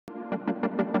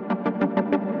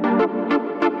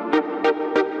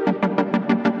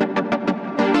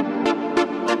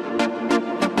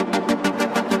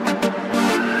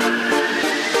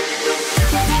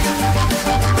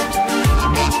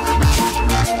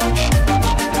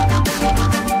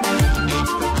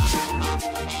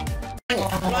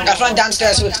everyone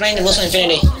downstairs to explain the rules of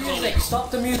infinity. Stop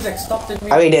the music, stop the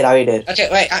music. I already did. Okay,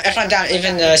 wait, everyone down,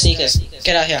 even the seekers.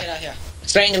 Get out here.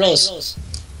 Explain the rules.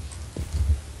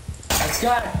 Let's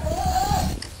go.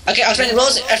 Okay, I'll explain the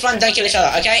rules. Everyone don't kill each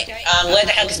other, okay? Where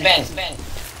the hell is Ben?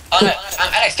 Oh no,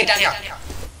 Alex, get down here.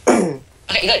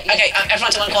 Okay, good. Okay,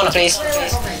 everyone to one corner, please.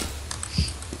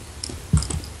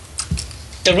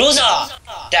 The rules are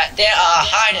that there are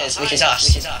hiders, which is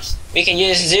us. We can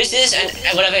use Zeus's and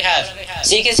whatever we have.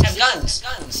 Seekers have guns.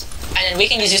 And then we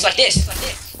can use this like this.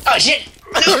 Oh shit!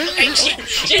 No! Hey, shit!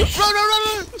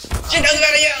 Run! Shit, don't get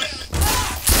out of here!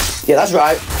 Yeah, that's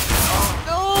right.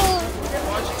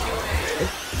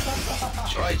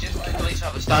 Alright, just kill each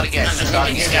other. Start again.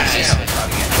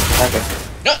 Okay.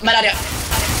 No, bad idea.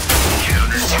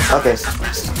 Okay.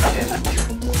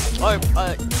 Oh,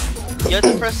 you have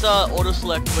to press auto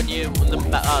select when the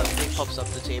thing pops up,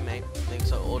 the teammate thing.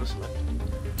 So auto select.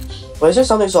 Well, is there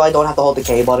something so I don't have to hold the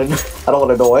K button? I don't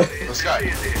want to know it. Let's go.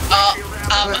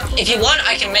 If you want,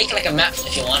 I can make like a map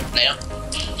if you want later.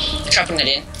 Trapping it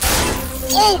in.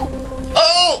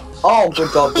 Oh! Oh,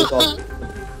 good job.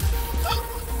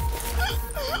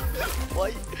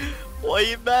 Why are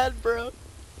you mad, bro?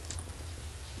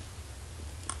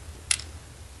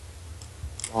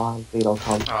 Please don't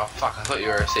come. Oh fuck! I thought you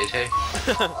were a CT.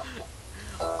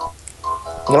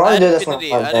 You know, I do this one.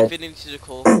 Add infinity to the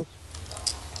call.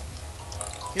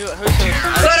 Who's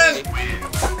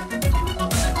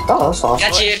Oh, that's awesome.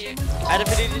 Got you. Add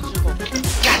infinity to the call.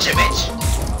 Gotcha, bitch.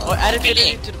 Oh, add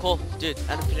infinity to the call, dude.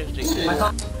 Add infinity.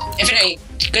 Infinity,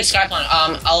 good Skype on.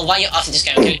 I'll invite you after this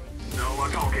game, okay?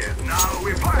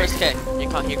 Press K. He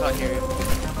can't hear you.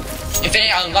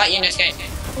 Infinity, I'll invite you next game.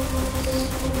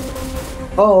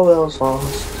 Oh, that was fun.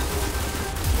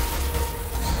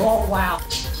 Oh, wow.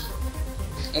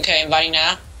 Okay, inviting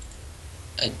now.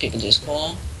 People just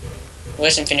call.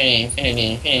 Where's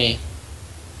Infinity?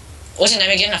 What's his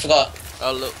name again? I forgot.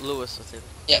 Lewis, I think.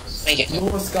 Yep, make it.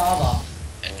 Lewis Garber.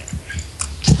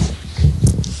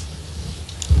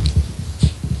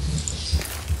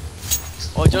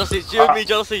 Oh, Jonesse, it's you and me,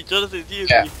 Jonesse, it's you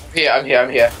and me. I'm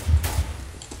here.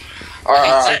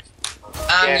 Alright.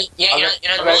 You know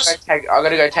the rules? I'm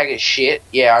gonna go take a shit.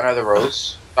 Yeah, I know the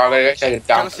rules. So I'm gonna go take a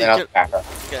dump and then I'll be back up.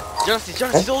 Okay. Jonesse,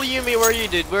 it's all you and me. Where are you,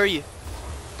 dude? Where are you?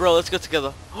 Bro, let's go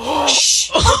together. Oh!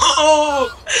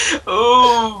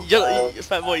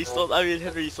 Fat boy, you saw that? I mean,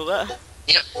 Henry, you saw that?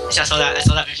 Yep, I saw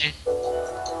that vision.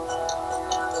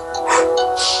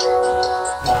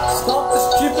 Stop the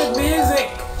stupid music!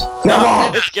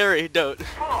 No! It's scary, don't.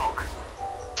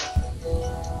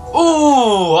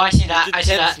 Ooh, I see that.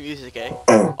 Intense music, eh?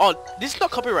 Oh, this is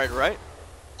not copyrighted, right?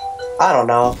 I don't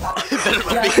know. Yeah,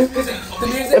 the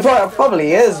music. It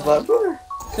probably is, but.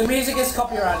 The music is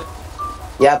copyrighted.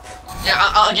 Yep. Yeah,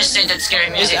 I'll just say that scary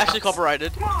It's music. actually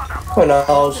copyrighted. Who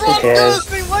knows? Who cares?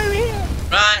 Why are we here?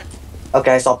 Run!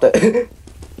 Okay, I stopped it.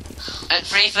 At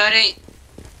 3:30,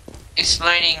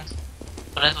 explaining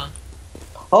whatever.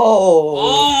 Oh.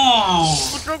 Ooh!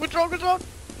 What's wrong?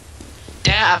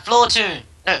 There are floor 2.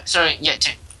 No, sorry, yeah,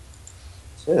 2.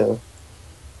 Two.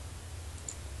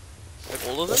 Like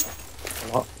all of them?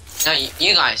 What? No,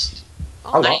 you guys.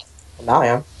 I'm not. Now I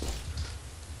am.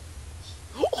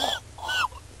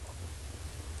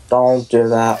 Don't do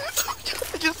that.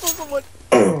 I just saw someone.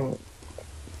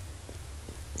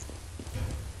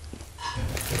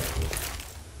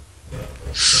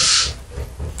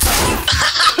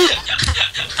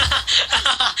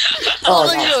 Oh,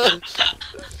 no. yeah.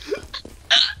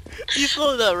 You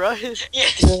saw that, right?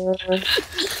 Yes.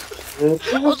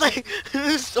 I was like,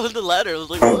 who's on the ladder? I was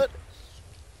like, what?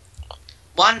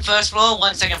 1 first floor,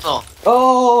 1 second floor.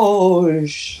 Oh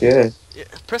shit. Yeah,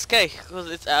 press K, because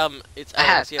it's I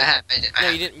have. No,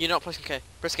 you didn't. You're not pressing K.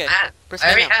 Press K. I have. Press I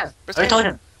K already now. have. Press I already K. told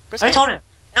him. Press I already K. told him.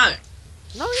 No.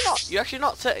 No, you're not. You're actually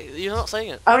not. You're not saying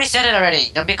it. I already said it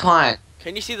already. Don't be quiet.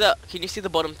 Can you see the? Can you see the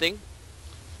bottom thing?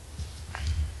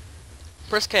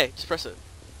 Press K. Just press it.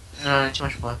 No, too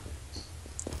much more.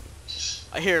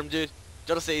 I hear him, dude.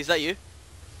 Jonesse, is that you?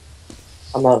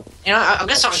 I'm not. You know, I'm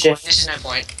gonna stop recording. This is no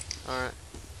point. Alright.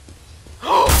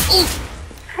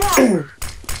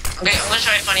 Okay, I'm gonna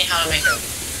show you funny how to make it.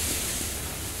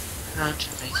 How to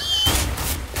make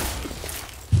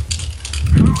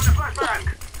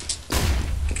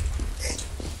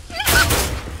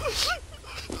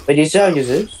Wait, did you still use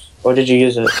this? Or did you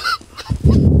use it?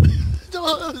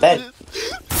 Ben.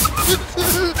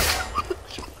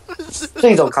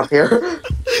 Please don't come here.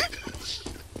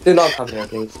 Do not come here,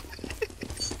 please.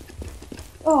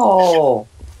 Oh.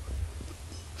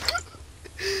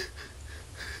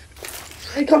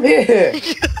 Hey, come here.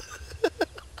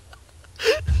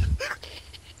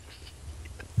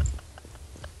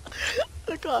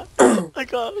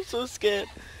 god, I'm so scared.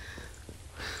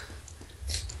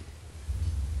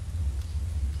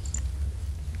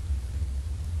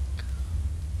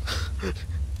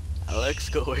 Alex,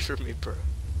 go away from me, bro.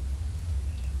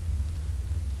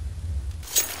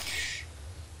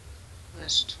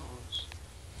 Where's tools?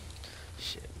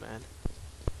 Shit, man.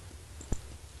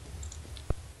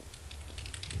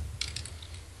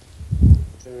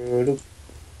 Doodle.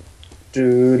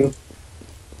 Doodle.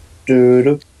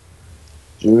 Doodle.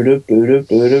 Doodle. Doodle.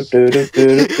 Doodle.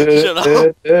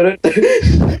 Doodle.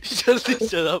 Doodle.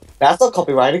 Shut up. That's not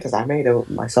copyrighted because I made it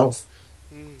myself.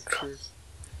 True.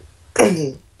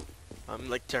 I'm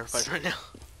like terrified right now.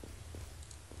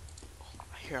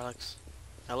 I hear Alex.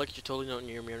 Alex, you're totally not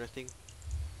near me or anything.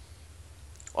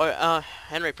 Oh,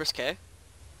 Henry, press K.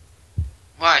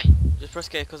 Why? Just press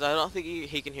K, because I don't think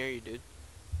he can hear you, dude.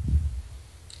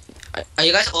 Are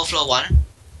you guys all floor 1?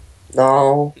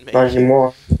 No, Maybe. not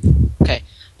anymore. Okay.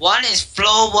 1 is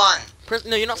floor 1. Press,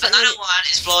 no, you're not saying Another any, 1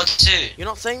 is floor 2. you're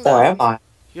not saying Or that. am I?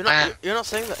 You're not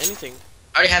saying that anything.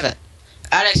 I already have it.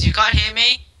 Alex, if you can't hear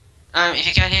me, if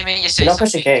you can't hear me, just say You're not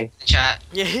pressing something K. in the chat.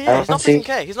 Yeah, I he's don't not see- pressing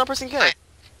K. He's not pressing K.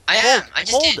 I am. I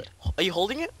just did. Are you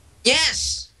holding it?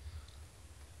 Yes.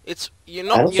 It's you're I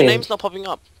not. don't Your see name's it. not popping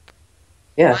up.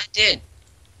 Yeah. I did.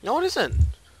 No, it isn't.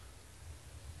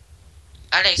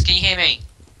 Alex, can you hear me?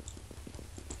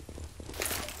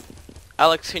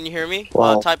 Alex, can you hear me?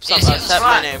 Wow. Type some. Yes, Type my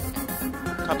right. name.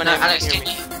 Type my No, name. Alex, Can can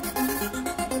you hear me? you?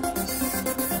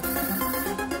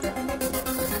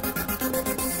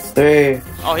 3.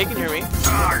 Oh, he can hear me.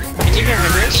 Can you hear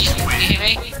Henry? Can you hear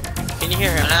me? Can you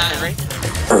hear him, Hello? Henry?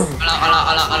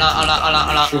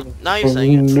 Hello. Now you're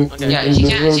saying it. Okay. Yeah, he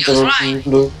can. He was right.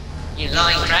 You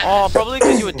lying rat. Oh, probably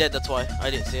because you were dead. That's why I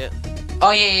didn't see it.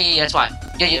 Oh yeah, that's why.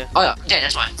 Yeah. Yeah. Oh yeah,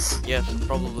 that's why. Yeah,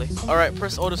 probably. All right,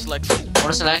 press auto selection. What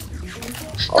is it?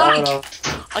 Oh no.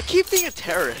 I keep being a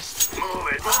terrorist.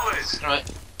 Right.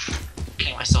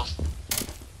 Killing myself.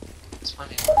 It's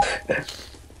funny.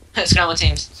 Scramble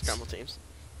teams. Scramble teams.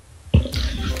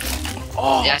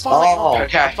 Oh, Yeah. I'm finally. Oh. I'm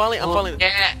Okay. finally. I'm finally.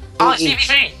 Yeah. Oh, it's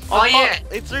 3v3. Oh yeah.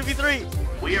 It's 3v3.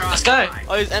 Let's go.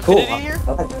 Oh, is Cool. Infinity here?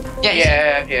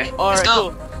 Yeah. Yeah. Alright, Let's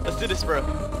go. cool. Let's do this, bro.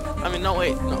 I mean, no,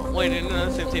 wait,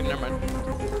 no, same team, never mind.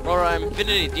 Alright,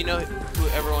 Infinity, do you know who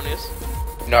everyone is?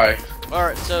 No.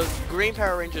 Alright, so Green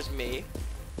Power Ranger's me.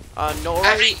 Nori.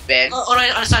 Actually, Ben. oh,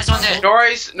 right, on the side, someone there.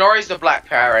 Nori's the black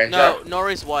Power Ranger. No,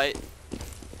 Nori's white.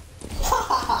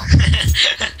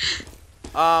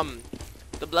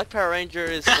 The Black Power Ranger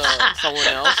is someone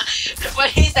else. What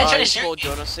he's that trying to He's shoot called me?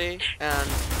 Jonesse, and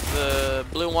the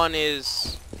blue one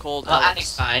is called Oh,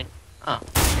 Alex Alex. died. Oh.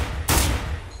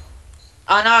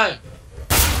 Oh no.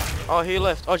 Oh, he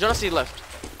left. Oh, Jonesse left.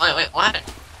 Wait, what happened?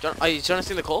 Is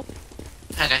Jonesse in the call?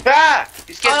 Okay. Ah!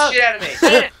 You scared Oh. the shit out of me.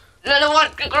 No,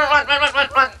 run!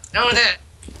 No one there.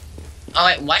 Oh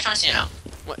wait, why trying to see it now?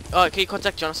 Wait, oh, can you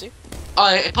contact Jonesse?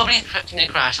 Oh, it probably did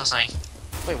crash or something.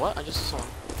 Wait, what? I just saw him.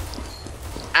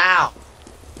 Ow.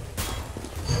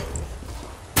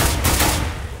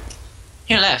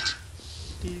 Who left?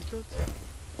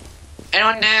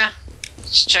 Anyone there?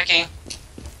 Just checking.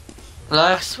 Hello?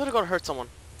 I swear to God, I hurt someone.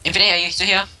 Infinity, are you still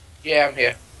here? Yeah, I'm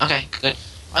here. Okay, good.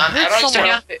 I heard How do I,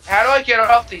 someone. how do I get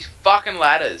off these fucking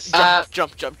ladders?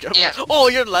 Jump. yeah. Oh,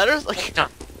 you're in ladders? Like,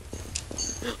 Jump.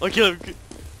 okay.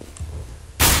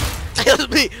 Help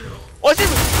me! Oh, I see him!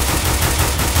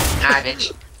 Hi,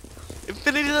 bitch.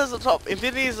 Infinity is the top.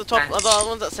 Infinity is the top. Nice. The other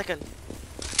one's at second.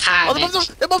 Hi, Oh, they're bitch. both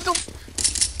them! They're both them!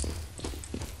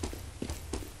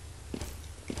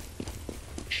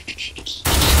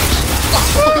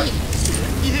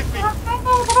 You hit me.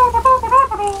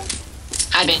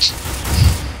 Hi, bitch.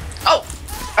 Oh!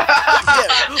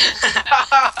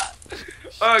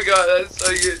 Oh god, that's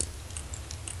so good.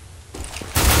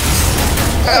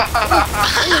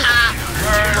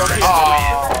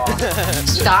 Oh.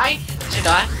 Did you die? Did you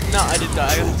die? No, I didn't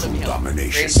die. I got 70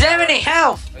 health. 70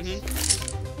 health!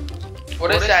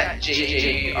 What is that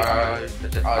G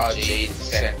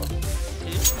stand for?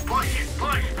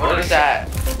 What is that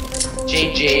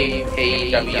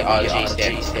GGPWRG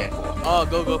stand for? Oh,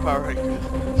 go Power Ranger. Who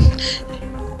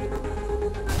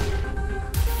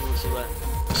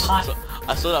saw that?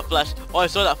 I saw that flash. Oh, I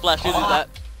saw that flash. Who did that?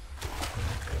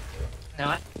 No,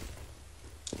 what?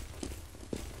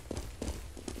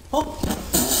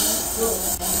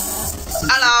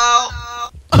 Hello!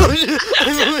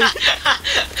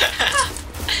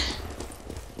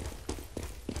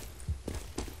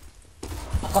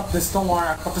 I got this, don't worry,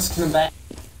 I got this in the back.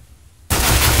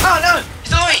 Oh no!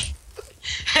 It's on me!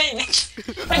 Hey, Nick!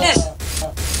 Look at this!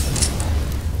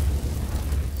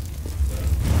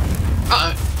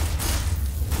 Uh-oh.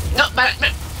 No, man.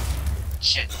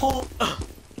 Shit. Oh.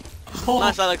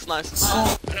 Nice, Alex, nice.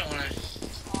 I don't wanna.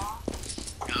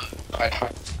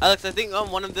 Alex, I think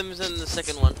one of them is in the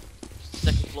second one.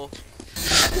 Second floor.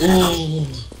 Ooh.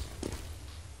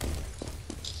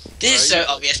 This is so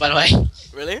obvious, by the way.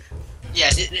 Really?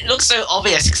 Yes, it looks so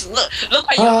obvious. 'Cause look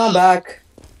where you I'm are. back.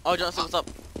 Oh, Jonesse, what's up?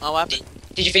 Oh, what happened?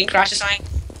 Did you think crash or something?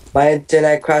 My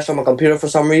internet crashed on my computer for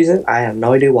some reason. I have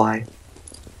no idea why.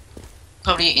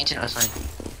 Probably your internet or something.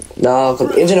 No,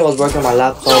 because the internet was working on my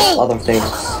laptop, other things.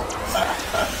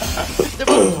 They're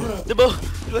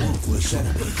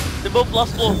both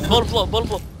last floor, bottom floor, bottom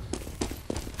floor.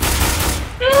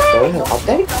 Do we have an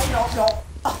update?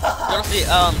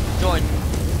 Jonesse, join.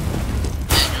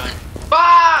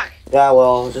 Fuck! Yeah,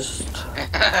 well, just...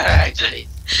 Actually.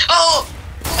 Oh!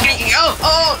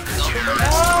 Oh!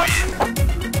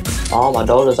 Oh, my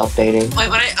daughter's updating. Wait,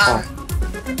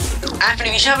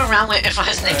 Anthony, we should have a round where everyone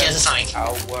has their guess or something.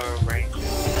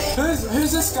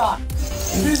 Who's this guy?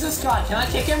 Who's this guy? Can I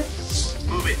kick him?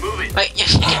 Move it. Wait, yeah,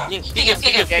 kick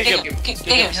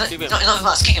him. Not with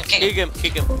us, kick him. Kick him.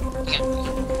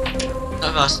 Not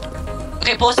with us.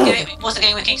 Okay, pause the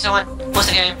game, we kick someone. Pause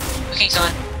the game, we kick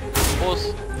someone.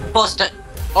 Pause,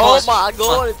 Oh pause. my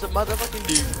god, it's a motherfucking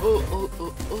dude.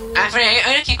 Oh. Anthony, are you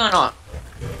gonna kick or not?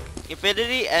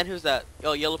 Infinity, and who's that?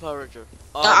 Oh, Yellow Power Ranger.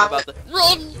 Oh, No, I'm about to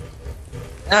run!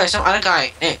 No, some other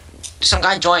guy. Hey, some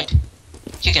guy joined.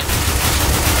 Kick him.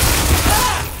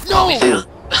 No! Oh, we failed.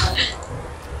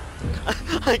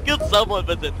 I killed someone,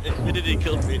 but then Infinity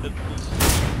killed me.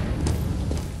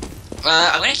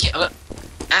 I'm gonna kick.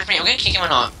 Anthony, I'm gonna kick him or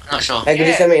not? I'm not sure. Hey, could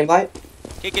you send me an invite?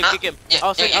 Kick him. Yeah,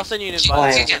 I'll send you an invite. Oh, yeah.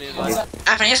 I'll send you an invite.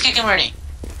 Anthony, just kick him already.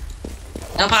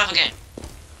 No part of the game.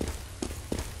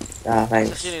 Ah, I'll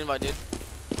thanks. send you an invite, dude.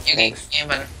 Okay, yeah,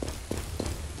 but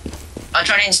I'll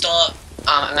try to install a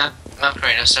map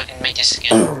creator so I can make this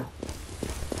again.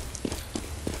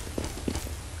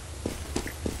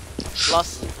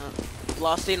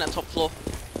 Last scene at top floor.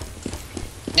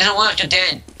 Doesn't work, you're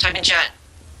dead. Type in chat.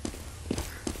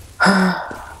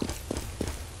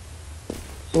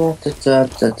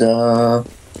 Da.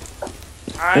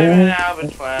 I'm an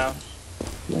albatross.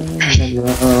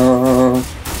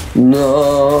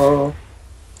 No.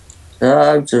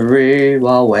 Time to read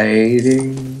while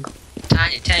waiting.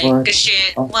 Time to take What? a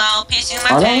shit Oh. while pissing Oh,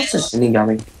 my no, pants. it's a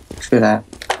shinigami. Screw that.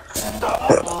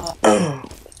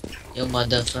 You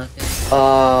motherfucker.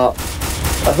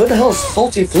 Who the hell is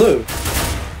Salty Flu?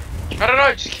 I don't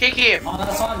know, just kick him. Oh,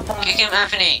 that's fine. Kick him,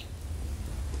 Anthony.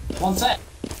 1 sec.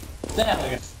 There we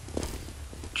go.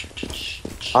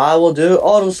 I will do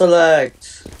auto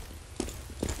select.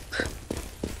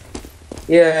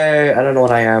 Yay! I don't know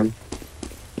what I am.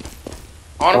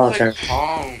 I want to Oh, play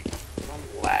Kong. I'm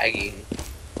lagging.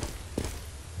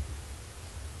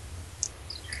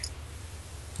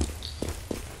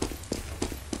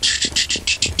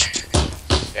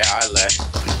 Yeah, I left.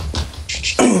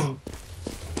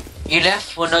 You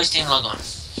left with no Steam logon.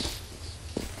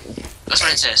 That's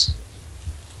what it says.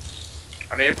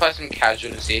 I need to play some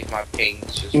casual to see if my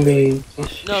ping's just... Me.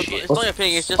 No, Shit. it's not your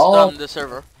ping, it's just Oh. the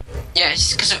server. Yeah,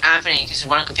 it's because of Anthony, because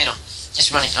we're on a computer.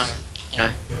 Just running, you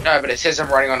know. No, but it says I'm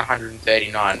running on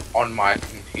 139 on my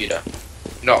computer,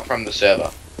 not from the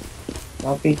server.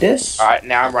 I'll be this. Alright,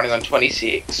 now I'm running on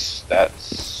 26.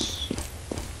 That's...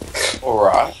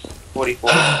 alright.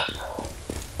 44.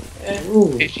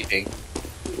 Ooh. 50 ping.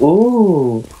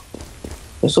 Ooh.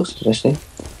 This looks interesting.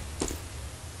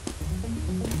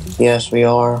 Yes, we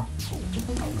are.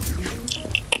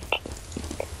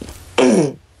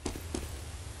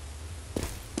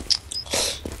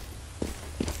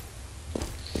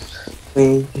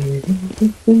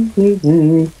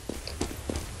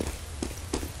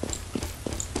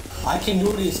 I can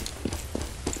do this.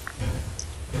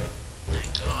 Oh my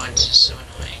god, this is so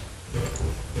annoying.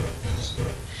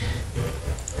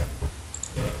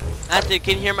 Anthony,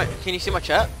 can you see my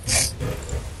chat?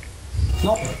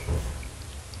 No.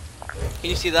 Can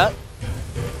you see that?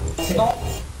 No.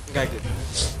 Okay, good.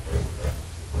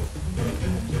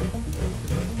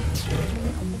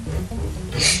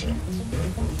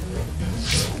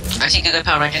 I think a good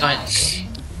Power Ranger going.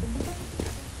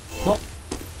 No.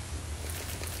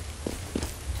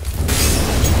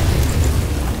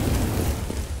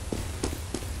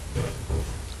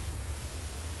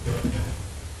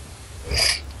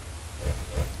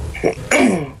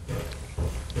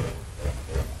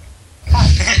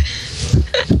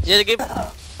 You have to give...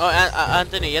 Oh,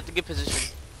 Anthony, you have to give position.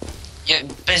 Yeah,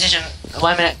 position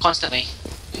 1 minute constantly.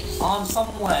 I'm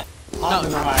somewhere. No.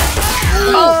 I'm right.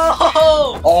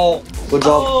 Oh! Oh, good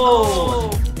job.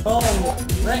 Oh! Oh,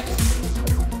 Rick.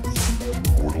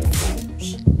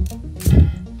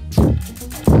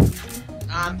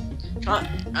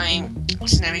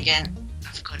 What's his name again?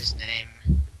 I forgot his name.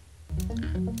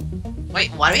 Wait,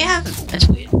 why do we have? That's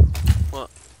weird. What?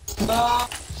 Oh yeah,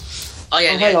 Oh,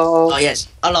 yeah. hello. Oh yes.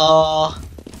 Hello.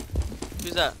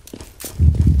 Who's that?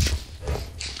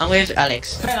 I'm with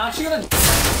Alex. Man, aren't you gonna?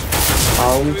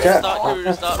 Can we Okay.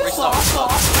 restart? Restart.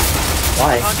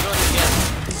 Why? Can't join again.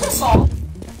 Stop.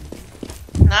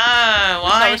 No,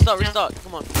 why? Restart.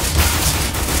 Come on.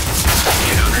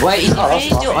 Wait, is he Oh, that's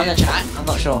finished still not on the chat? I'm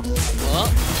not sure. What?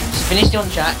 Is he finished still on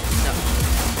the chat? No.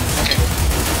 Okay.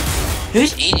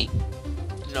 Who's eating?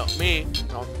 No, me.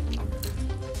 No.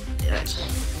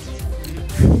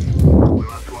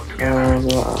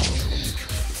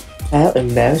 How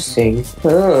embarrassing.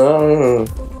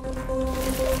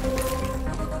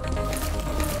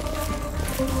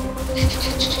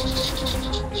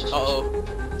 Uh-oh.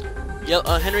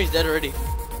 Yeah, Henry's dead already.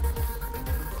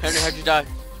 Henry, how'd you die?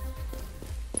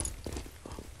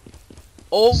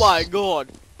 Oh my god.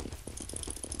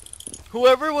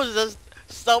 Whoever was this,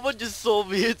 someone just saw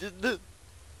me.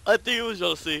 I think it was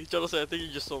Jonesse. Jonesse, I think you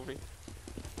just saw me.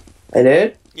 I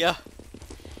did? Yeah.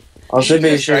 I should be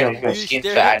Your sure. skin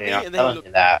stared fat, at me and I'm and then you telling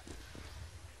you that.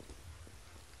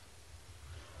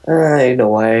 Ain't no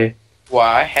way.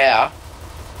 Why? How?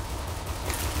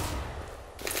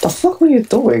 The fuck were you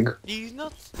doing? These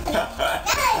nuts.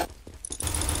 I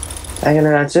can do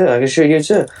that too. I can shoot you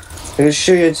too. I can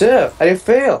shoot you too. I didn't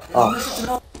fail.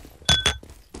 Oh.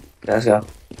 Let's go.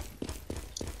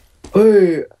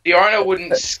 Hey. The owner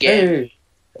wouldn't scare me. Hey.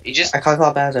 He just I can't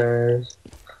call bastards.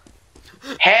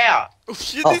 how? Oh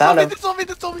shit, Oh, they found him. saw me.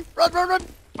 Run.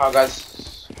 Oh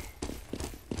guys,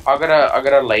 I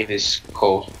gotta leave this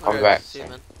call. I'll be Okay, back. see you,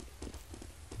 man.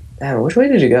 Damn, which way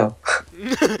did you go?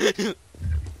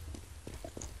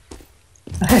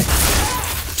 Hey.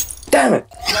 Damn it.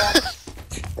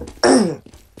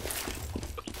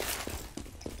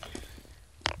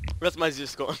 That's my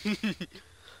Zeus score.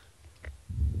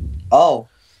 Oh.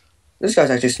 This guy's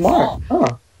actually smart.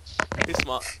 Huh? He's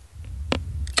smart.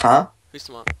 Huh? He's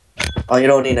smart. Oh, you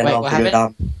don't need to Wait, know what if you're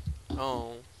dumb.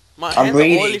 Oh. My I'm hands are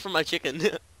reading. oily from my chicken.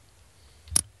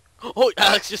 Oh,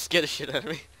 Alex just scared the shit out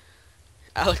of me.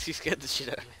 Alex, you scared the shit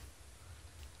out of me.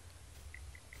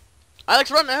 Alex,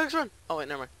 run! Oh, wait,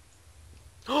 never mind.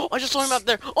 Oh, I just saw him out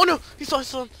there. Oh, no! He saw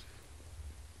him.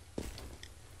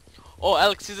 Oh,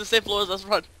 Alex, he's the same floor as us.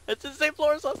 Run. It's the same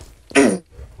floor as us.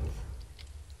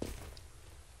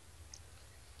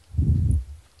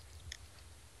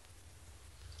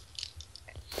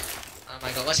 Oh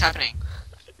my god, what's happening?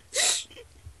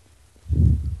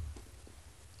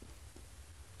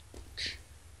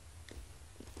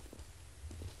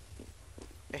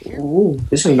 I hear. Ooh,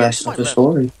 this is messed up the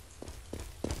story.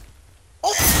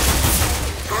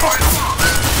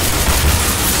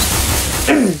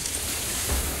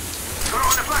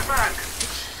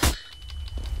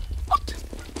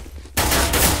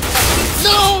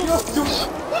 No!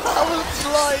 I was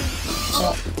blind.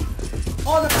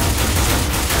 Oh, the.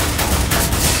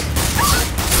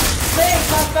 Hey,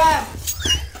 not bad.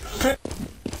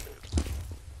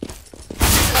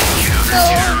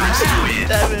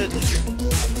 Damn it.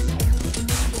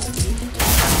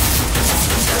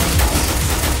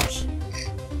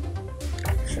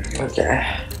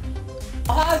 Okay.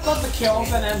 I got the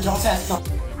kills and then Jonesse has some.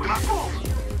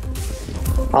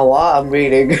 Oh, what? I'm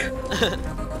reading.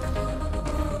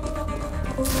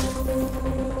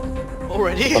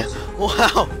 Already?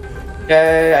 Wow.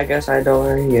 Okay, I guess I know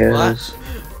where he is. What?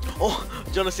 Oh,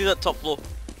 do you wanna see that top floor?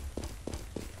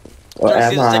 Or Jonesse, am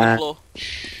see the second I? floor.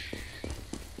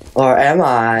 Or am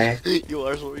I? You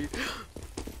are sorry.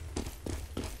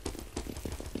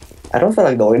 I don't feel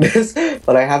like doing this,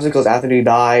 but I have to because Anthony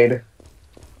died.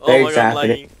 Oh my god, I'm Exactly.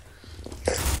 lagging.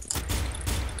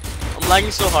 I'm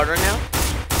lagging so hard right now.